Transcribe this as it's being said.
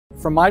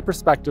From my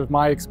perspective,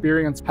 my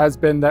experience has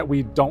been that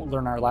we don't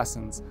learn our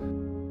lessons.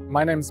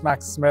 My name is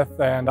Max Smith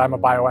and I'm a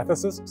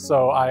bioethicist,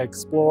 so I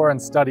explore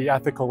and study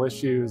ethical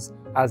issues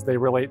as they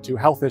relate to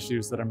health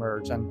issues that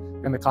emerge,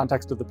 and in the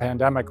context of the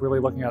pandemic,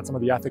 really looking at some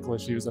of the ethical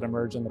issues that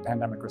emerge in the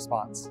pandemic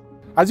response.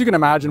 As you can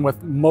imagine,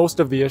 with most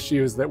of the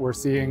issues that we're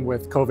seeing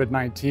with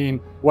COVID-19,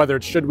 whether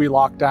it's should we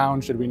lock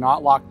down, should we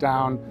not lock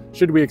down,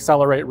 should we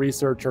accelerate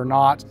research or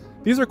not,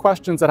 these are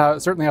questions that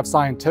certainly have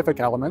scientific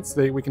elements.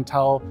 We can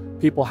tell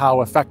people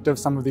how effective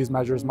some of these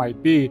measures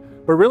might be,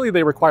 but really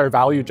they require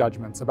value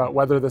judgments about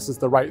whether this is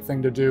the right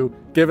thing to do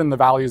given the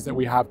values that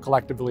we have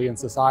collectively in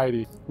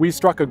society. We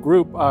struck a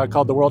group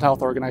called the World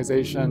Health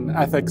Organization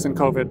Ethics in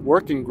COVID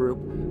Working Group,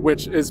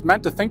 which is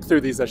meant to think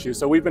through these issues.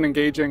 So we've been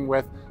engaging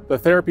with the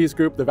therapies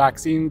group, the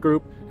vaccine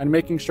group, and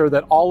making sure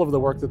that all of the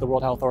work that the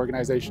World Health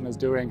Organization is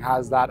doing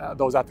has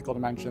those ethical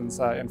dimensions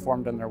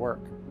informed in their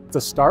work. To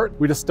start,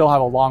 we just still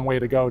have a long way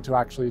to go to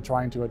actually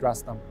trying to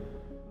address them.